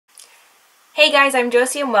Hey guys, I'm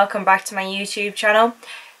Josie and welcome back to my YouTube channel.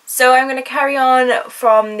 So I'm going to carry on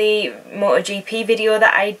from the MotoGP video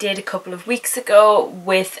that I did a couple of weeks ago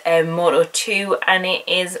with Moto2, and it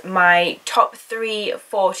is my top 3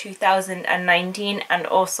 for 2019 and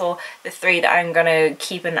also the 3 that I'm going to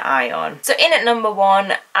keep an eye on. So in at number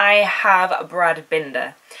 1 I have Brad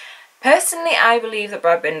Binder. Personally, I believe that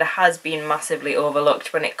Brad Binder has been massively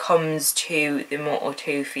overlooked when it comes to the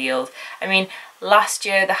Moto2 field. I mean, last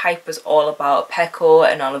year the hype was all about Pecco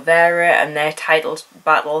and Oliveira and their title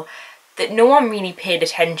battle, that no one really paid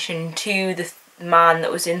attention to the man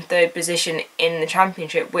that was in 3rd position in the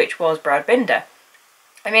championship, which was Brad Binder.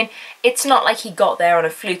 I mean, it's not like he got there on a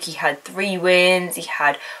fluke. He had 3 wins, he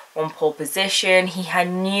had 1 pole position, he had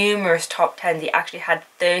numerous top 10s, he actually had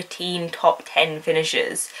 13 top 10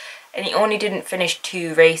 finishes. And he only didn't finish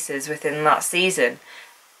 2 races within that season.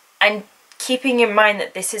 And keeping in mind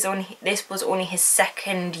that this was only his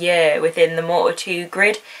 2nd year within the Moto2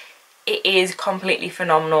 grid, it is completely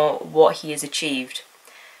phenomenal what he has achieved.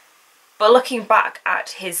 But looking back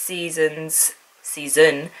at his season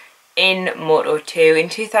in Moto2, in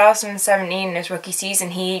 2017, his rookie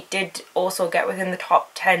season, he did also get within the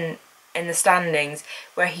top 10 in the standings,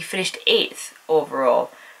 where he finished 8th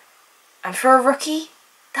overall. And for a rookie,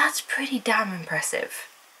 that's pretty damn impressive.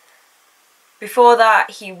 Before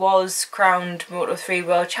that, he was crowned Moto3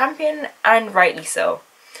 World Champion, and rightly so.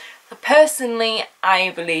 But personally, I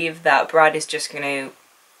believe that Brad is just going to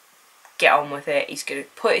get on with it. He's going to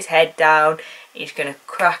put his head down, he's going to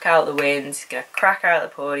crack out the wins, he's going to crack out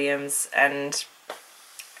the podiums, and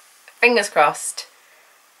fingers crossed,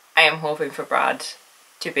 I am hoping for Brad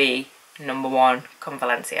to be number 1 come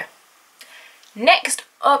Valencia. Next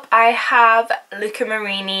up I have Luca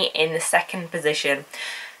Marini in the 2nd position.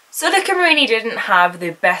 So Luca Marini didn't have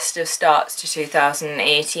the best of starts to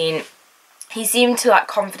 2018. He seemed to lack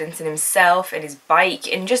confidence in himself, in his bike,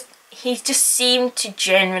 and he just seemed to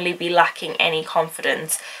generally be lacking any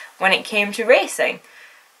confidence when it came to racing.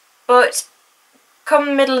 But come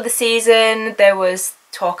the middle of the season, there was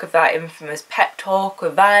talk of that infamous pep talk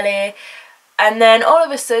with Vale, and then all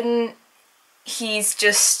of a sudden he's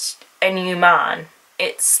just a new man.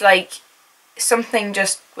 It's like something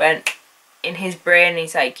just went in his brain and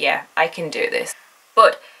he's like, yeah, I can do this.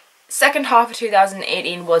 But second half of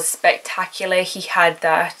 2018 was spectacular. He had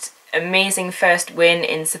that amazing first win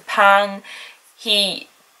in Sepang. He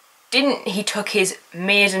took his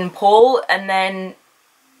maiden pole and then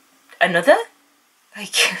another?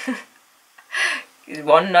 Like, is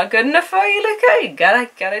one not good enough for you, Luca? You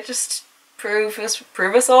gotta just prove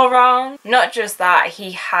us all wrong. Not just that,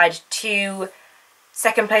 he had 2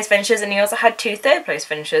 2nd place finishes and he also had 2 3rd place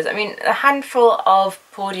finishes. I mean, a handful of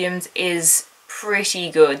podiums is pretty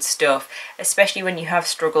good stuff, especially when you have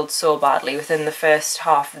struggled so badly within the first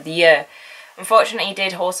half of the year. Unfortunately, he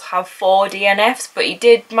did also have 4 DNFs, but he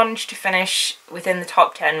did manage to finish within the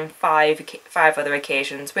top 10 on 5 other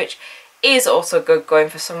occasions, which is also good going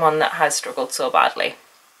for someone that has struggled so badly.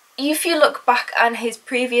 If you look back on his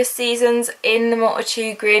previous seasons in the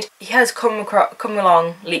Moto2 grid, he has come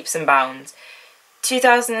along leaps and bounds.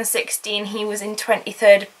 2016 he was in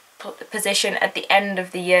 23rd position at the end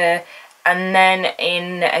of the year, and then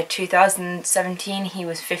in 2017 he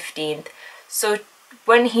was 15th. So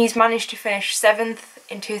when he's managed to finish 7th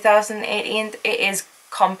in 2018, it is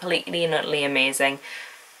completely and utterly amazing.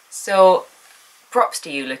 So props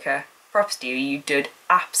to you, Luca. Props to you. You did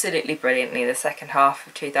absolutely brilliantly the second half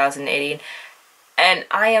of 2018, and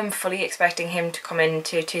I am fully expecting him to come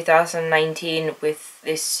into 2019 with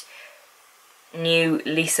this new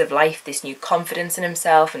lease of life, this new confidence in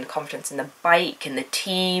himself and confidence in the bike and the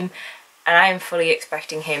team, and I am fully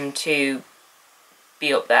expecting him to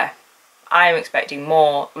be up there. I am expecting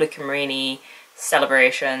more Luca Marini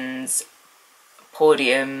celebrations,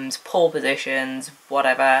 podiums, pole positions,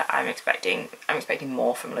 whatever. I'm expecting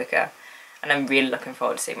more from Luca, and I'm really looking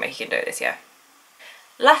forward to seeing what he can do this year.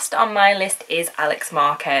 Last on my list is Alex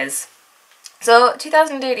Márquez. So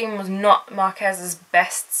 2018 was not Márquez's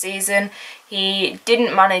best season. He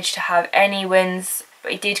didn't manage to have any wins,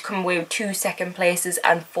 but he did come away with 2 2nd places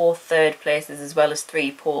and 4 3rd places, as well as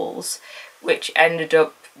 3 poles, which ended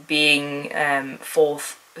up being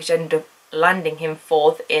 4th, which ended up landing him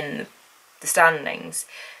 4th in the standings.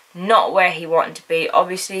 Not where he wanted to be.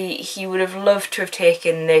 Obviously, he would have loved to have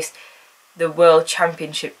taken the World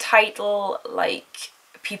Championship title. Like,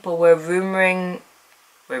 people were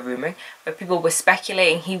but people were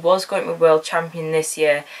speculating he was going to be World Champion this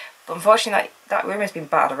year, but unfortunately that rumour has been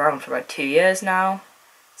batted around for about 2 years now.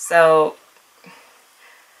 So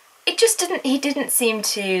he didn't seem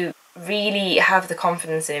to really have the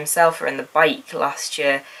confidence in himself or in the bike last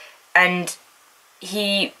year, and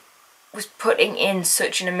he was putting in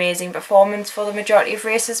such an amazing performance for the majority of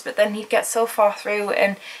races, but then he'd get so far through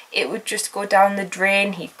and it would just go down the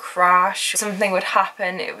drain, he'd crash, something would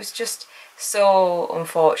happen. It was just so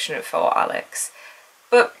unfortunate for Alex.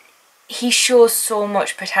 But he shows so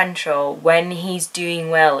much potential. When he's doing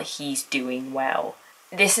well, he's doing well.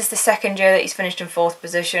 This is the second year that he's finished in 4th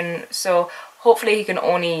position, so hopefully he can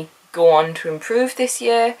only go on to improve this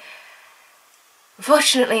year.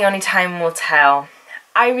 Unfortunately, only time will tell.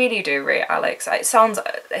 I really do rate Alex. It sounds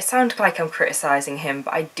like I'm criticising him,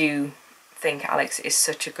 but I do think Alex is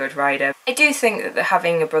such a good rider. I do think that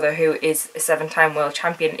having a brother who is a 7-time world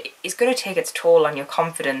champion is going to take its toll on your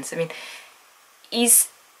confidence. I mean, he's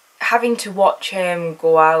having to watch him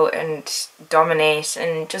go out and dominate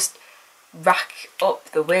and just rack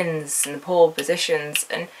up the wins and the pole positions,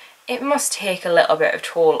 and it must take a little bit of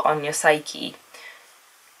toll on your psyche.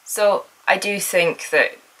 So I do think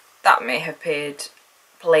that may have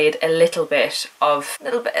played a little bit of,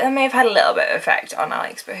 it may have had a little bit of effect on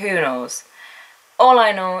Alex, but who knows. All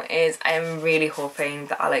I know is I am really hoping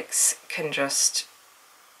that Alex can just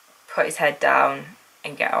put his head down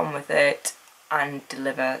and get on with it and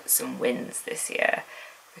deliver some wins this year,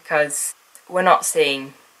 because we're not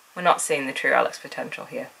seeing the true Alex potential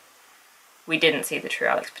here. We didn't see the true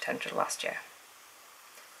Alex potential last year.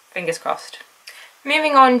 Fingers crossed.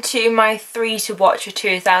 Moving on to my 3 to watch for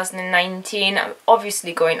 2019, I'm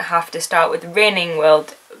obviously going to have to start with reigning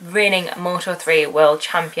Moto3 world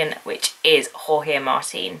champion, which is Jorge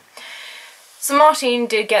Martin. So Martin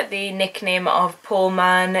did get the nickname of Pole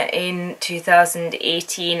Man in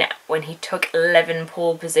 2018 when he took 11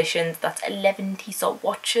 pole positions. That's 11 T-Sot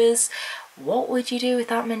watches. What would you do with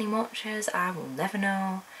that many watches? I will never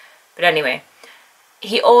know. But anyway,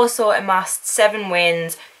 he also amassed 7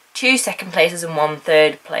 wins, 2 second places and 1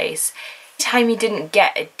 third place. The time he didn't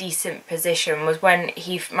get a decent position was when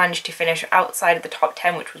he managed to finish outside of the top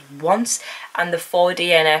 10, which was once, and the 4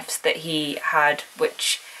 DNFs that he had,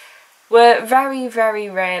 which were very, very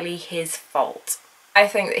rarely his fault. I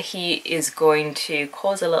think that he is going to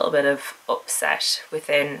cause a little bit of upset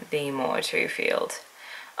within the Moto2 field.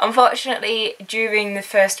 Unfortunately, during the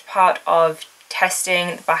first part of testing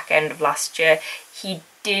at the back end of last year, he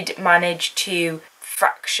did manage to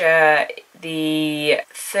fracture the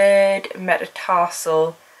 3rd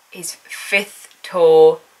metatarsal, his 5th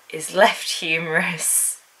toe, his left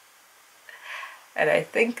humerus, and I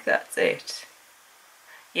think that's it.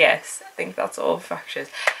 Yes, I think that's all fractures.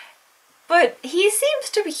 But he seems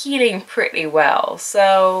to be healing pretty well,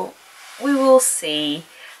 so we will see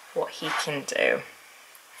what he can do.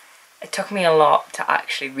 It took me a lot to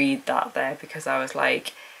actually read that there, because I was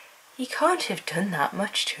like, he can't have done that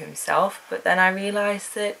much to himself. But then I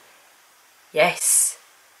realised that, yes,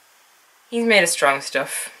 he's made of strong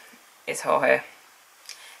stuff, is Jorge.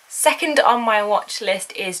 Second on my watch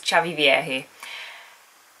list is Xavi Vierge.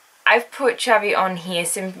 I've put Xavi on here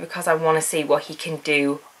simply because I want to see what he can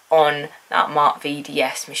do on that Mark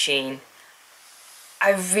VDS machine.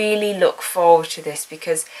 I really look forward to this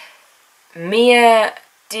because Mia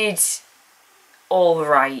did all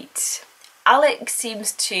right. Alex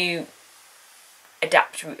seems to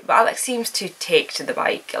adapt, but Alex seems to take to the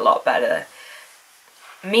bike a lot better.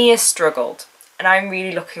 Mia struggled, and I'm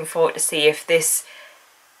really looking forward to see if this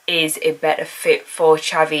is a better fit for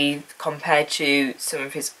Xavi compared to some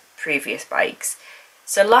of his previous bikes.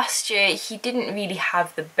 So last year he didn't really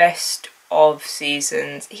have the best of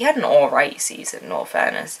seasons. He had an alright season, in all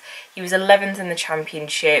fairness. He was 11th in the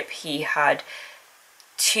championship. He had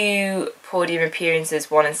 2 podium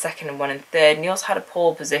appearances, 1 in 2nd and 1 in 3rd, and he also had a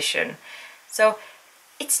pole position. So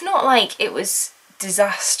it's not like it was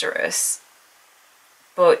disastrous,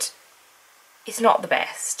 but it's not the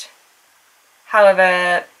best.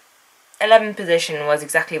 However, 11th position was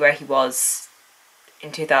exactly where he was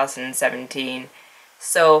in 2017,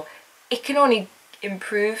 so it can only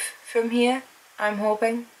improve from here, I'm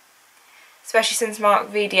hoping. Especially since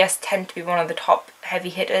Mark VDS tend to be one of the top heavy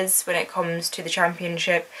hitters when it comes to the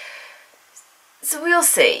championship. So we'll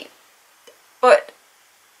see. But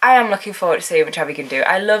I am looking forward to seeing what Xavi can do.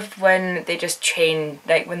 I love when they just change,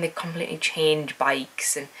 like when they completely change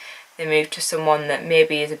bikes and they move to someone that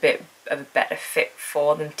maybe is a bit of a better fit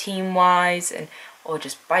for them team-wise and or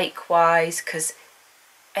just bike-wise, because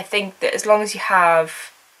I think that as long as you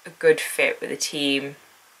have a good fit with a team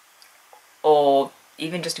or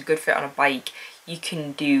even just a good fit on a bike, you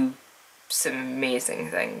can do some amazing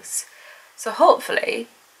things. So hopefully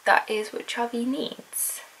that is what Xavi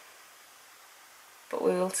needs. But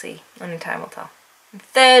we will see, only time will tell.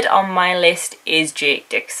 Third on my list is Jake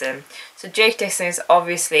Dixon. So Jake Dixon is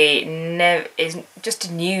obviously just a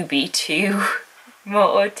newbie to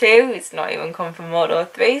Moto2. It's not even come from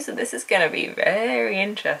Moto3, so this is going to be very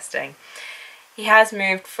interesting. He has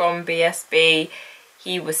moved from BSB.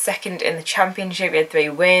 He was second in the championship. He had 3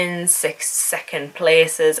 wins, 6 second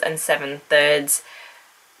places and 7 thirds.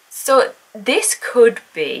 So this could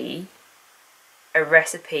be a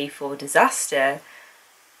recipe for disaster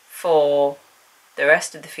for the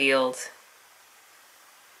rest of the field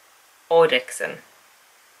or Dixon.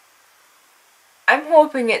 I'm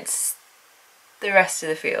hoping it's the rest of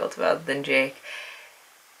the field rather than Jake.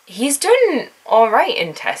 He's done alright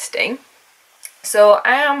in testing, so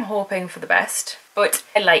I am hoping for the best. But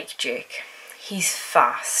I like Jake. He's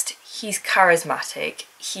fast, he's charismatic,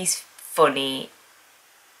 he's funny.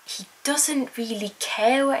 He doesn't really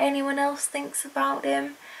care what anyone else thinks about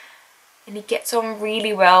him. And he gets on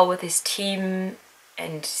really well with his team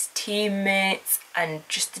and his teammates and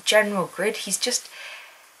just the general grid.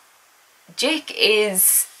 Jake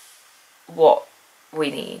is what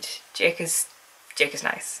we need. Jake is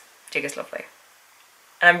nice. Jake is lovely.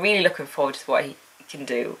 And I'm really looking forward to what he can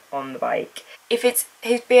do on the bike. If it's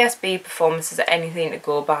his BSB performances are anything to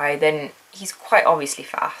go by, then he's quite obviously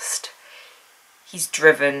fast. He's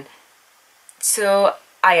driven. So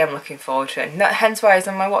I am looking forward to it. And hence why he's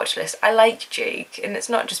on my watch list. I like Jake, and it's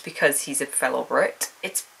not just because he's a fellow Brit.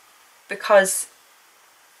 It's because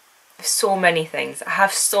of so many things. I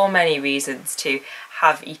have so many reasons to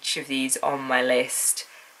have each of these on my list.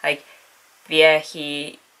 Like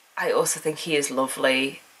Vierge, I also think he is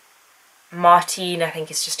lovely. Martin, I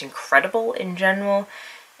think, is just incredible in general.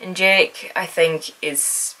 And Jake, I think,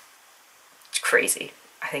 is crazy.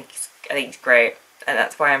 I think he's great. And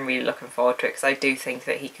that's why I'm really looking forward to it, because I do think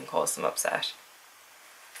that he can cause some upset.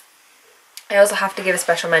 I also have to give a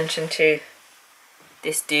special mention to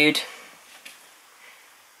this dude,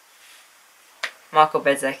 Marco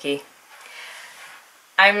Bezzecchi.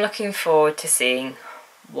 I'm looking forward to seeing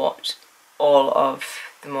what all of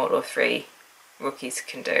the Moto3 rookies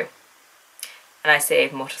can do. And I say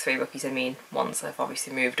Moto3 rookies, I mean ones that have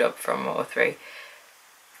obviously moved up from Moto3.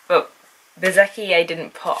 But Bezzecchi I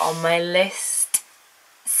didn't put on my list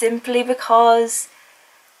simply because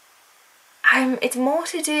it's more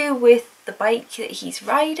to do with the bike that he's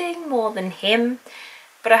riding more than him.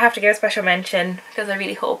 But I have to give a special mention because I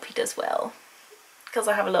really hope he does well. Because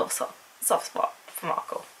I have a little soft spot for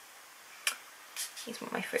Marco. He's one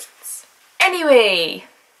of my favourites. Anyway,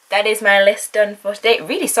 that is my list done for today.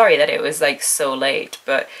 Really sorry that it was like so late,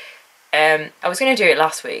 but I was going to do it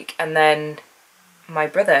last week, and then my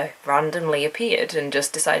brother randomly appeared and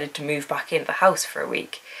just decided to move back into the house for a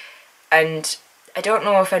week. And I don't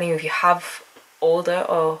know if any of you have older,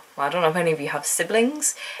 or well, I don't know if any of you have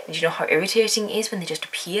siblings, and you know how irritating it is when they just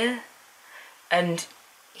appear. And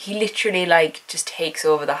he literally like just takes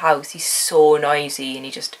over the house. He's so noisy, and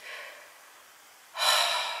he just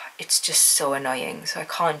it's just so annoying, so I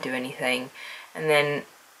can't do anything. And then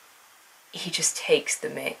he just takes the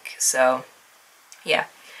mick, so yeah.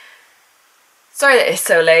 Sorry that it's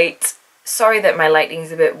so late. Sorry that my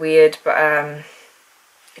lighting's a bit weird, but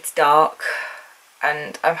it's dark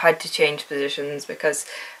and I've had to change positions because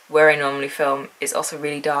where I normally film is also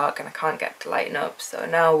really dark and I can't get to lighten up. So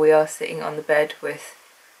now we are sitting on the bed with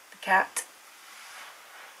the cat.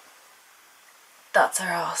 That's our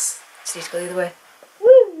house. Just need to go the other way.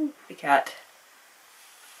 Woo! The cat.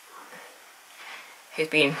 Who's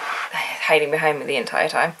been hiding behind me the entire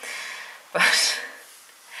time. But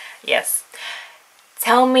yes.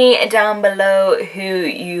 Tell me down below who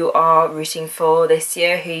you are rooting for this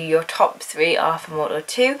year, who your top 3 are for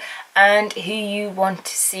Moto2, and who you want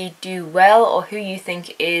to see do well, or who you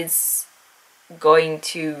think is going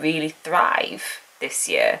to really thrive this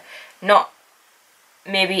year. Not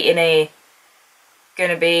maybe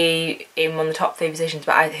gonna be in one of the top 3 positions,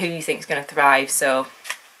 but who you think is going to thrive. So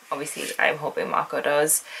obviously I'm hoping Marco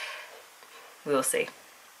does. We'll see.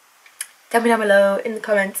 Tell me down below in the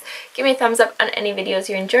comments. Give me a thumbs up on any videos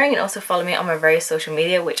you're enjoying, and also follow me on my various social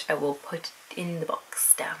media, which I will put in the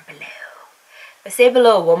box down below. If I say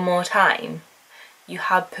below one more time, you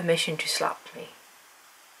have permission to slap me.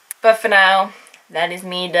 But for now, that is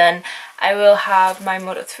me done. I will have my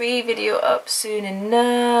Moto3 video up soon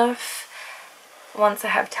enough, once I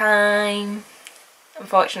have time.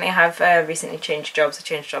 Unfortunately, I have recently changed jobs. I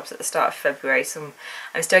changed jobs at the start of February, so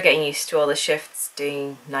I'm still getting used to all the shifts,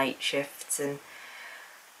 doing night shifts and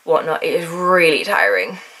whatnot. It is really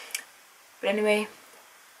tiring. But anyway,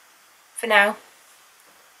 for now,